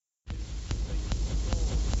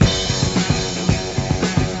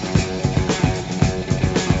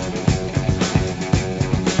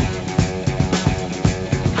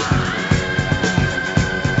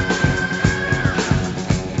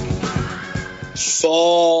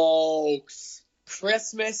Folks,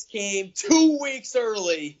 Christmas came 2 weeks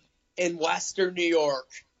early in Western New York.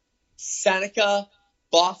 Seneca,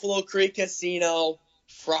 Buffalo Creek Casino,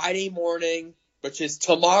 Friday morning, which is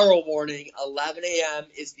tomorrow morning, 11 a.m.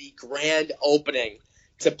 is the grand opening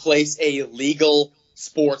to place a legal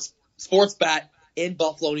sports bet in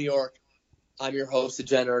Buffalo, New York. I'm your host,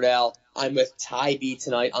 Degenerate Al. I'm with Ty B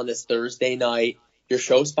tonight on this Thursday night. Your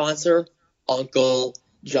show sponsor, Uncle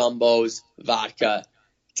Jumbo's Vodka.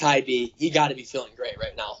 Ty B, you got to be feeling great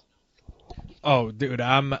right now. Oh, dude,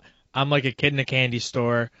 I'm like a kid in a candy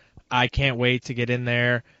store. I can't wait to get in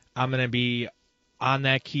there. I'm going to be on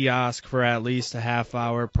that kiosk for at least a half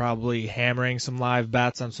hour, probably hammering some live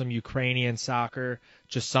bets on some Ukrainian soccer,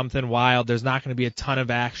 just something wild. There's not going to be a ton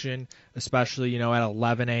of action, especially, at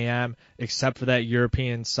 11 a.m., except for that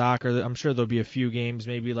European soccer. I'm sure there'll be a few games,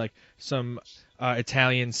 maybe like some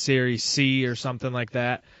Italian Serie C or something like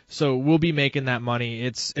that. So we'll be making that money.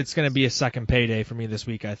 It's going to be a second payday for me this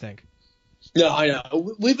week, I think. No, I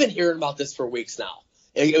know. We've been hearing about this for weeks now.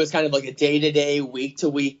 It was kind of like a day-to-day,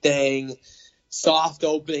 week-to-week thing. Soft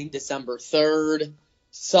opening December 3rd.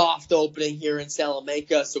 Soft opening here in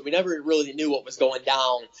Salamanca. So we never really knew what was going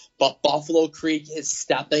down. But Buffalo Creek is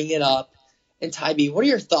stepping it up. And Ty B, what are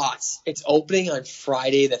your thoughts? It's opening on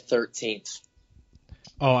Friday the 13th.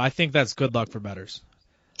 Oh, I think that's good luck for bettors.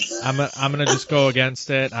 I'm gonna just go against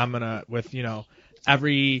it. I'm gonna, with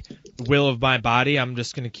every will of my body, I'm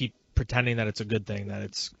just gonna keep pretending that it's a good thing that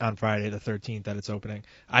it's on Friday the 13th that it's opening.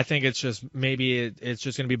 I think it's just it's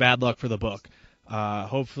just gonna be bad luck for the book.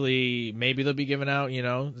 Hopefully, maybe they'll be giving out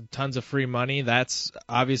tons of free money. That's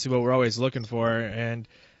obviously what we're always looking for. And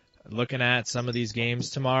looking at some of these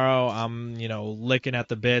games tomorrow, I'm licking at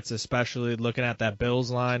the bits, especially looking at that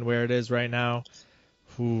Bills line where it is right now.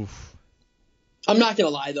 Oof. I'm not gonna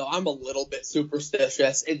lie though, I'm a little bit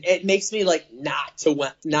superstitious. It makes me like not to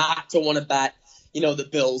want to bet, the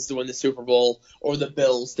Bills to win the Super Bowl or the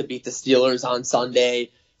Bills to beat the Steelers on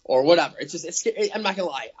Sunday or whatever. I'm not gonna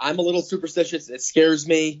lie, I'm a little superstitious. It scares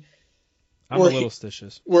me. I'm a little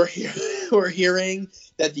stitious. We're hearing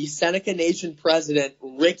that the Seneca Nation president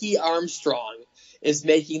Ricky Armstrong is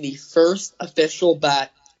making the first official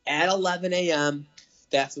bet at 11 a.m.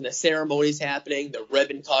 That's when the ceremony's happening, the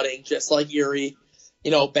ribbon cutting, just like Erie,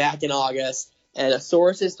 back in August. And a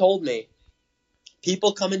source has told me,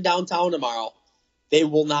 people coming downtown tomorrow, they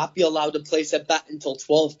will not be allowed to place a bet until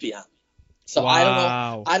 12 p.m. So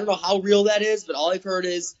wow. I don't know how real that is, but all I've heard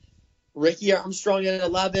is Ricky Armstrong at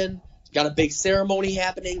 11, got a big ceremony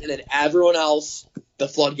happening, and then everyone else, the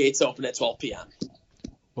floodgates open at 12 p.m.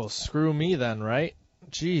 Well, screw me then, right?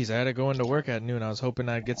 Jeez, I had to go into work at noon. I was hoping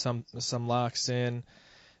I'd get some locks in.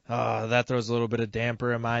 That throws a little bit of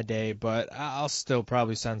damper in my day, but I'll still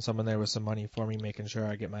probably send someone there with some money for me, making sure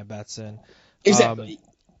I get my bets in. Exactly.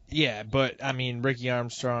 Yeah, but, Ricky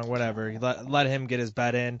Armstrong, whatever. Let him get his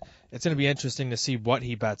bet in. It's going to be interesting to see what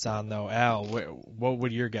he bets on, though. Al, what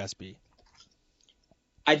would your guess be?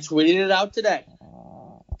 I tweeted it out today.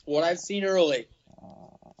 What I've seen early.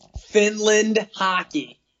 Finland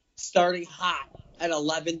hockey starting hot at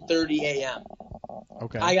 11:30 a.m.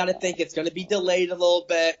 Okay. I got to think it's going to be delayed a little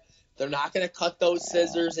bit. They're not going to cut those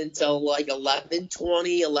scissors until like 11:20,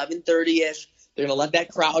 11:30-ish. They're going to let that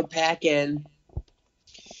crowd pack in.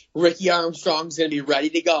 Ricky Armstrong's going to be ready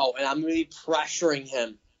to go, and I'm going to be pressuring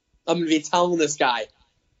him. I'm going to be telling this guy,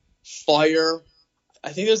 fire. I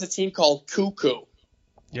think there's a team called Cuckoo.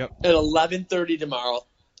 Yep. At 11:30 tomorrow,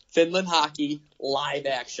 Finland hockey, live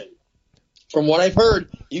action. From what I've heard,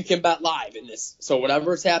 you can bet live in this. So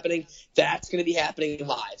whatever is happening, that's going to be happening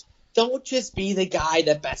live. Don't just be the guy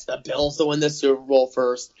that bets the Bills to win the Super Bowl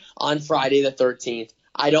first on Friday the 13th.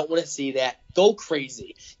 I don't want to see that. Go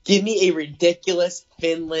crazy. Give me a ridiculous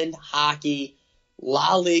Finland hockey,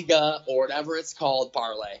 La Liga, or whatever it's called,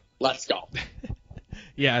 parlay. Let's go.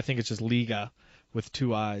 Yeah, I think it's just Liga with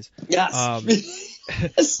two eyes.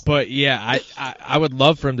 Yes. But yeah, I would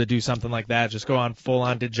love for him to do something like that. Just go on full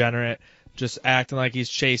on degenerate, just acting like he's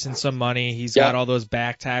chasing some money. He's got all those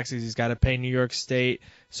back taxes. He's got to pay New York State,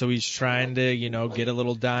 so he's trying to get a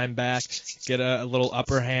little dime back, get a little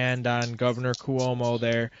upper hand on Governor Cuomo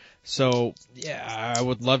there. So yeah, I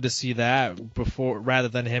would love to see that rather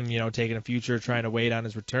than him taking a future trying to wait on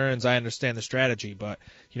his returns. I understand the strategy, but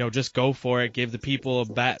just go for it. Give the people a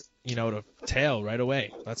bet. To tail right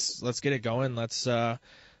away. Let's get it going. Let's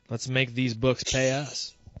make these books pay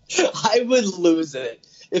us. I would lose it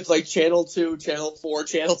if like Channel 2, Channel 4,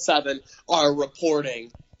 Channel 7 are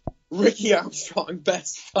reporting Ricky Armstrong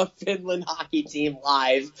bets a Finland hockey team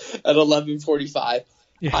live at 11:45.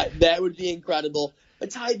 Yeah. That would be incredible. But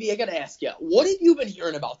Tybee, I got to ask you, what have you been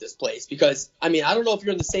hearing about this place? Because, I mean, I don't know if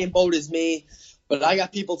you're in the same boat as me, but I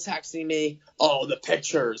got people texting me, oh, the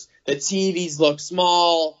pictures, the TVs look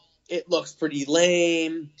small, it looks pretty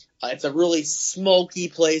lame. It's a really smoky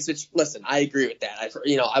place, which, listen, I agree with that.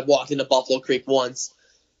 I've walked into Buffalo Creek once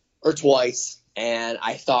or twice, and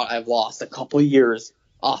I thought I've lost a couple years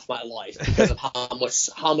off my life because of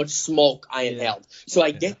how much smoke I inhaled. So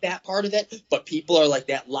I get that part of it, but people are like,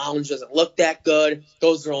 that lounge doesn't look that good.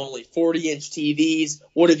 Those are only 40-inch TVs.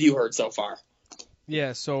 What have you heard so far?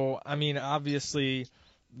 Yeah, so, I mean, obviously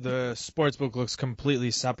the sportsbook looks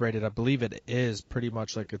completely separated. I believe it is pretty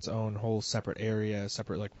much like its own whole separate area,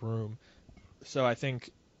 separate like room. So I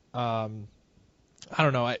think, I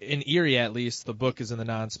don't know, in Erie at least, the book is in the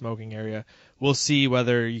non-smoking area. We'll see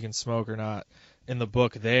whether you can smoke or not in the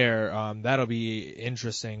book there. That'll be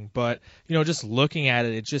interesting. But, just looking at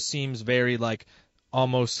it, it just seems very like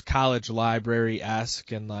almost college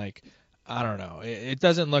library-esque and like, I don't know. It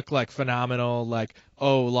doesn't look like phenomenal, like,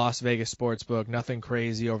 oh, Las Vegas Sportsbook, nothing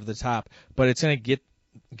crazy over the top. But it's going to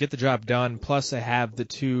get the job done. Plus, they have the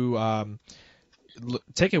two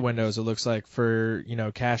ticket windows, it looks like, for,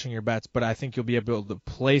 cashing your bets. But I think you'll be able to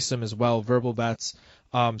place them as well, verbal bets.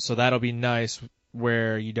 So that'll be nice,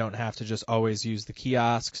 where you don't have to just always use the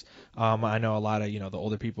kiosks. I know a lot of, the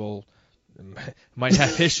older people might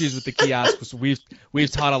have issues with the kiosks.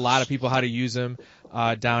 We've taught a lot of people how to use them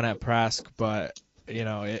down at Prask, but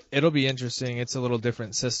it'll be interesting. It's a little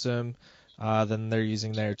different system than they're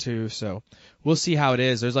using there too. So we'll see how it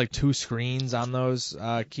is. There's like 2 screens on those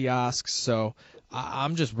kiosks, so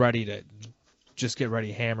I'm just ready to get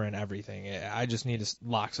ready hammering everything. I just need to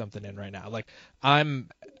lock something in right now. Like,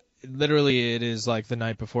 literally, it is like the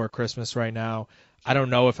night before Christmas right now. I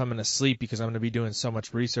don't know if I'm going to sleep because I'm going to be doing so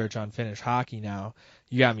much research on Finnish hockey now.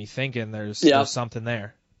 You got me thinking there's something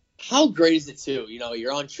there. How great is it, too?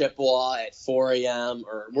 You're on Chippewa at 4 a.m.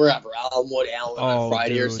 or wherever, Allen on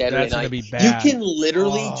Friday or Saturday that's night. Be bad. You can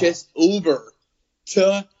literally just Uber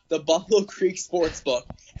to the Buffalo Creek Sportsbook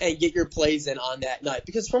and get your plays in on that night.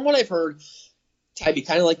 Because from what I've heard, Tybee,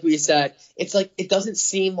 kind of like we said, it's like it doesn't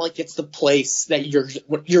seem like it's the place that you're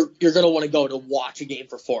going to want to go to watch a game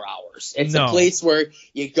for 4 hours. It's a place where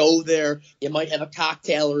you go there, you might have a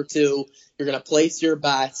cocktail or two, you're going to place your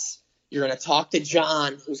bets, you're going to talk to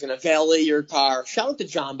John, who's going to valet your car. Shout out to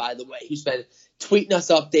John, by the way, who's been tweeting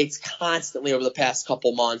us updates constantly over the past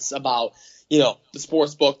couple months about the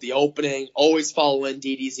sports book, the opening, always following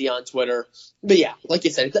DDZ on Twitter. But yeah, like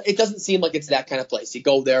you said, it doesn't seem like it's that kind of place. You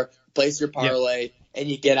go there, place your parlay, and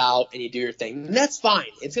you get out and you do your thing. And that's fine.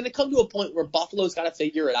 It's going to come to a point where Buffalo's got to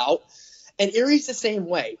figure it out. And Erie's the same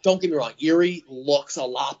way. Don't get me wrong. Erie looks a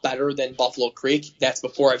lot better than Buffalo Creek. That's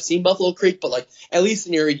before I've seen Buffalo Creek. But, like, at least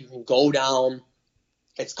in Erie, you can go down.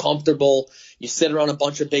 It's comfortable. You sit around a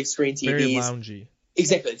bunch of big screen TVs. Very loungy.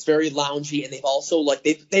 Exactly. It's very loungy. And they've also,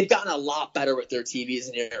 they've gotten a lot better with their TVs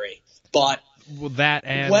in Erie. But well, that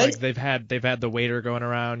and they've had the waiter going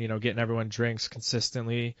around, getting everyone drinks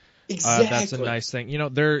consistently. Exactly. That's a nice thing.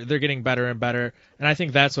 They're getting better and better, and I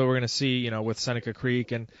think that's what we're going to see, with Seneca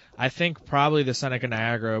Creek, and I think probably the Seneca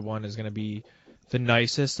Niagara one is going to be the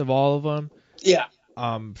nicest of all of them. Yeah.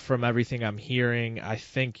 From everything I'm hearing, I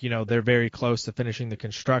think, they're very close to finishing the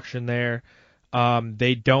construction there.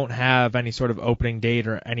 They don't have any sort of opening date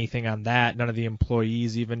or anything on that. None of the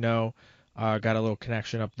employees even know. Got a little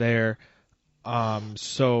connection up there.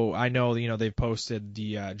 So I know, they've posted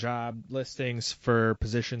the job listings for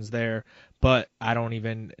positions there, but I don't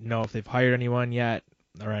even know if they've hired anyone yet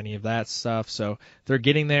or any of that stuff. So they're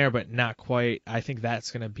getting there, but not quite. I think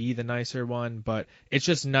that's going to be the nicer one, but it's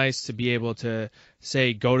just nice to be able to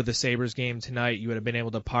say, go to the Sabres game tonight. You would have been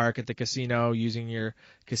able to park at the casino using your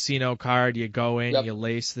casino card. You go in, You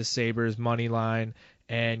lace the Sabres money line,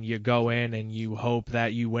 and you go in and you hope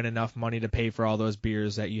that you win enough money to pay for all those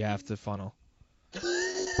beers that you have to funnel.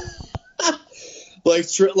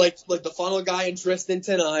 like the funnel guy in Tristan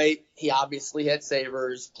tonight, he obviously hit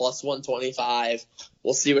Sabres plus 125.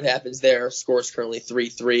 We'll see what happens there. Score's currently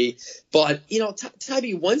 3-3. But,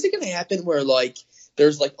 Tybee, when's it going to happen where,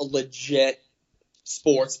 there's, a legit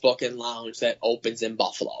sports book and lounge that opens in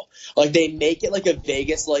Buffalo? They make it like a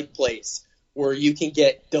Vegas-like place where you can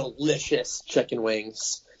get delicious chicken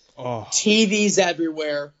wings, TVs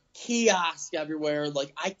everywhere, kiosk everywhere.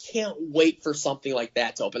 I can't wait for something like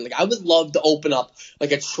that to open. I would love to open up a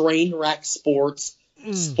train wreck sports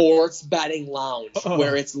betting lounge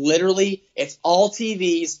where it's all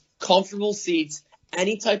TVs, comfortable seats,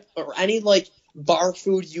 any type or any bar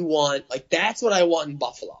food you want. That's what I want in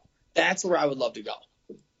Buffalo. That's where I would love to go.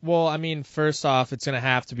 Well, I mean, first off, it's going to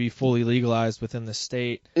have to be fully legalized within the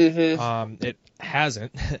state. Mm-hmm. It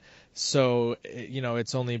hasn't. So,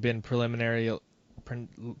 it's only been preliminarily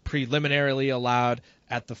allowed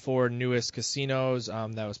at the 4 newest casinos.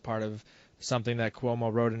 That was part of something that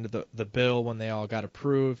Cuomo wrote into the bill when they all got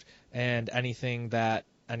approved, and anything that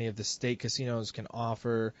any of the state casinos can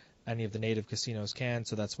offer, any of the native casinos can,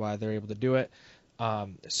 so that's why they're able to do it.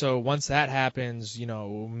 So once that happens,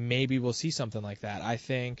 maybe we'll see something like that. I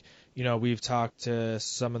think, we've talked to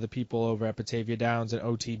some of the people over at Batavia Downs and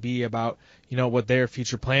OTB about, what their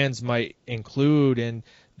future plans might include, and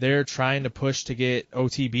they're trying to push to get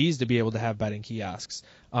OTBs to be able to have betting kiosks.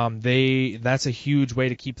 That's a huge way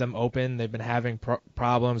to keep them open. They've been having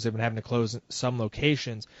problems. They've been having to close some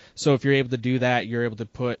locations. So if you're able to do that, you're able to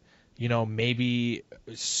put, maybe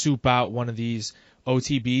soup out one of these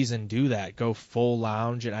OTBs and do that, go full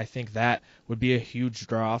lounge, and I think that would be a huge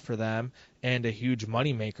draw for them and a huge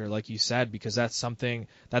moneymaker, like you said, because that's something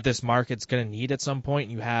that this market's going to need at some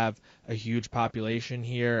point. You have a huge population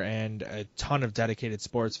here and a ton of dedicated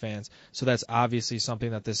sports fans, so that's obviously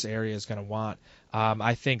something that this area is going to want.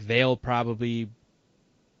 I think they'll probably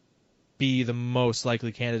be the most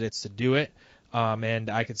likely candidates to do it,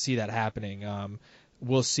 and I could see that happening.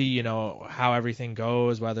 We'll see, how everything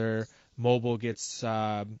goes, whether mobile gets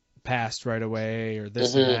passed right away or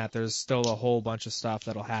this and that. There's still a whole bunch of stuff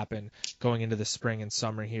that'll happen going into the spring and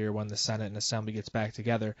summer here when the Senate and Assembly gets back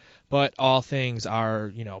together. But all things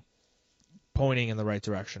are, pointing in the right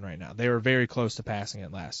direction right now. They were very close to passing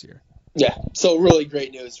it last year. Yeah, so really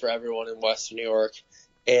great news for everyone in Western New York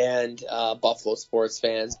and Buffalo sports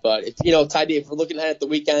fans. But, Tybee, if we're looking at the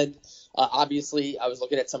weekend, obviously I was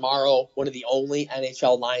looking at tomorrow, one of the only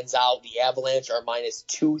NHL lines out. The Avalanche are minus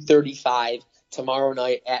 235 tomorrow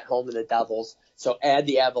night at home to the Devils. So add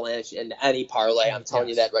the Avalanche into any parlay. I'm telling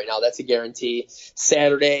you that right now. That's a guarantee.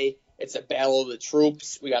 Saturday, it's a battle of the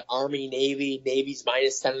troops. We got Army, Navy. Navy's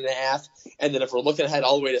minus 10.5. And then if we're looking ahead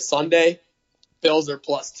all the way to Sunday, Bills are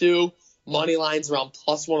 +2. Money line's around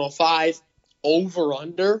 +105. Over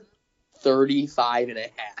under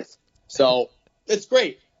 35.5. So it's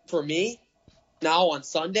great. For me, now on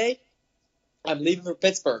Sunday, I'm leaving for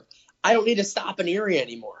Pittsburgh. I don't need to stop in Erie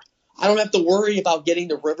anymore. I don't have to worry about getting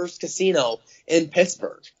to Rivers Casino in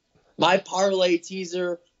Pittsburgh. My parlay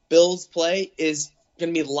teaser Bills play is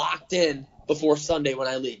going to be locked in before Sunday when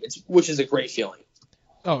I leave, which is a great feeling.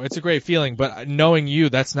 Oh, it's a great feeling, but knowing you,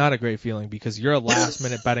 that's not a great feeling because you're a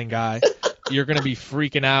last-minute betting guy. You're going to be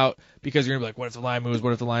freaking out because you're going to be like, what if the line moves?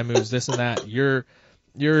 What if the line moves? This and that. You're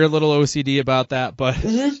a little OCD about that, but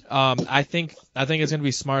I think it's going to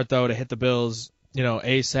be smart, though, to hit the Bills,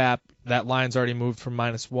 ASAP. That line's already moved from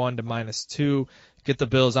 -1 to -2. Get the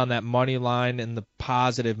Bills on that money line and the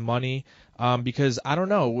positive money because I don't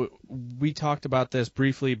know. We talked about this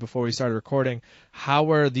briefly before we started recording.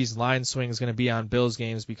 How are these line swings going to be on Bills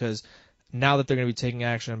games? Because now that they're going to be taking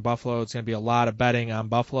action in Buffalo, it's going to be a lot of betting on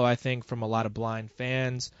Buffalo, I think, from a lot of blind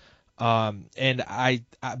fans. But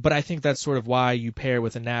I think that's sort of why you pair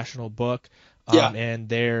with a national book. And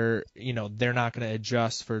they're not going to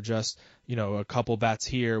adjust for just, a couple bets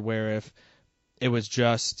here, where if it was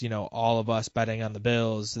just, all of us betting on the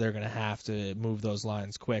Bills, they're going to have to move those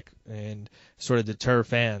lines quick and sort of deter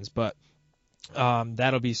fans. But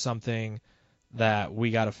that'll be something that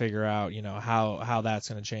we got to figure out, how that's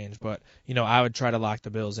going to change. But, I would try to lock the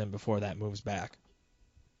Bills in before that moves back.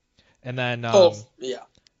 And then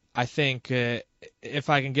I think if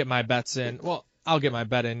I can get my bets in, well, I'll get my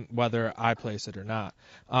bet in whether I place it or not.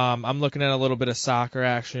 I'm looking at a little bit of soccer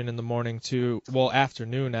action in the morning too. Well,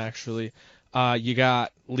 afternoon actually. You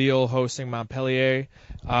got Lille hosting Montpellier.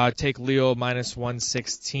 Take Lille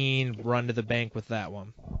 -116. Run to the bank with that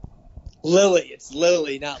one. Lily. It's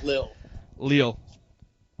Lily, not Lille. Lille.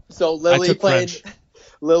 So Lily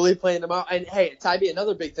playing tomorrow. And hey, Tybee,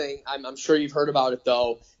 another big thing, I'm sure you've heard about it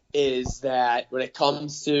though, is that when it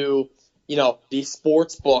comes to these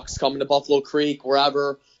sports books coming to Buffalo Creek,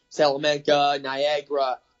 wherever, Salamanca,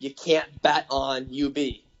 Niagara, you can't bet on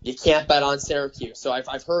UB. You can't bet on Syracuse. So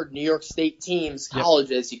I've heard New York State teams,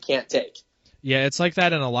 colleges, you can't take. Yeah, it's like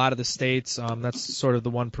that in a lot of the states. That's sort of the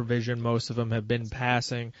one provision most of them have been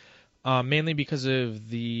passing, mainly because of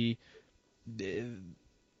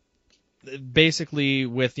basically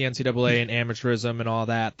with the NCAA and amateurism and all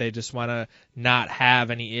that, they just want to not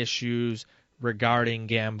have any issues regarding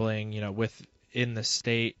gambling, within the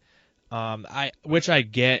state. Which I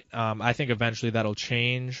get. I think eventually that'll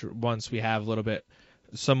change once we have a little bit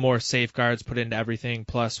some more safeguards put into everything.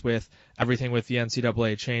 Plus, with everything with the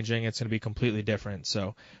NCAA changing, it's going to be completely different.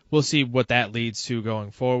 So we'll see what that leads to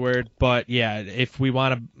going forward. But yeah, if we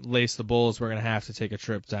want to lace the Bulls, we're going to have to take a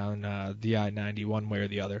trip down the I-90 one way or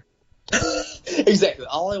the other. Exactly.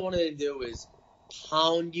 All I wanted to do is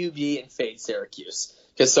pound UV and fade Syracuse.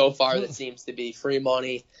 Because so far that seems to be free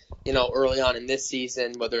money, early on in this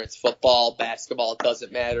season, whether it's football, basketball, it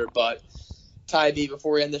doesn't matter. But Ty B,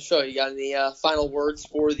 before we end the show, you got any final words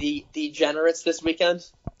for the degenerates this weekend?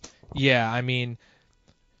 Yeah, I mean,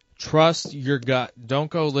 trust your gut.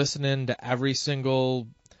 Don't go listening to every single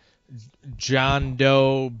John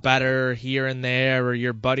Doe better here and there or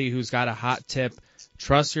your buddy who's got a hot tip.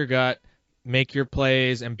 Trust your gut. Make your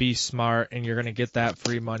plays and be smart, and you're going to get that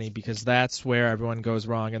free money, because that's where everyone goes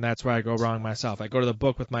wrong, and that's where I go wrong myself. I go to the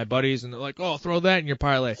book with my buddies, and they're like, oh, throw that in your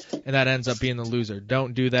parlay, and that ends up being the loser.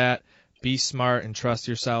 Don't do that. Be smart and trust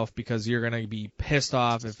yourself, because you're going to be pissed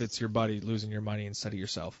off if it's your buddy losing your money instead of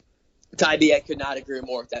yourself. Ty B, I could not agree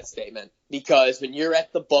more with that statement, because when you're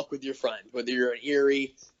at the book with your friend, whether you're in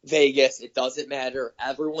Erie, Vegas, it doesn't matter.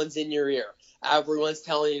 Everyone's in your ear. Everyone's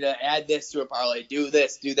telling you to add this to a parlay, do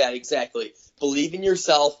this, do that, exactly. Believe in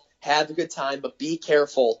yourself, have a good time, but be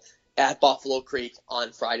careful at Buffalo Creek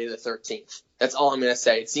on Friday the 13th. That's all I'm going to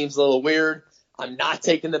say. It seems a little weird. I'm not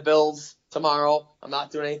taking the Bills tomorrow. I'm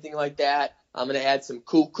not doing anything like that. I'm going to add some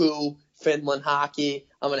cuckoo Finland hockey.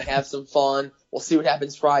 I'm going to have some fun. We'll see what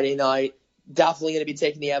happens Friday night. Definitely going to be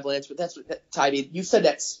taking the Avalanche, but that's what, Tybee, you said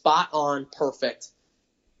that spot on perfect.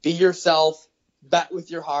 Be yourself. Bet with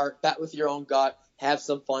your heart, bet with your own gut, have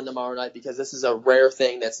some fun tomorrow night, because this is a rare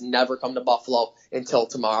thing that's never come to Buffalo until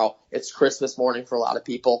tomorrow. It's Christmas morning for a lot of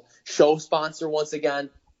people. Show sponsor once again,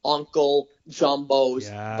 Uncle Jumbo's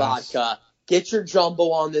Vodka. Get your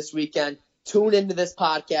Jumbo on this weekend. Tune into this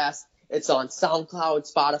podcast. It's on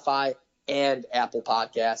SoundCloud, Spotify, and Apple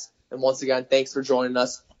Podcasts. And once again, thanks for joining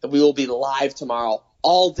us. And we will be live tomorrow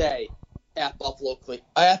all day at Buffalo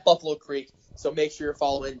Creek. So make sure you're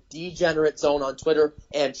following Degenerate Zone on Twitter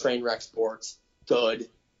and Trainwreck Sports. Good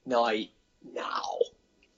night now.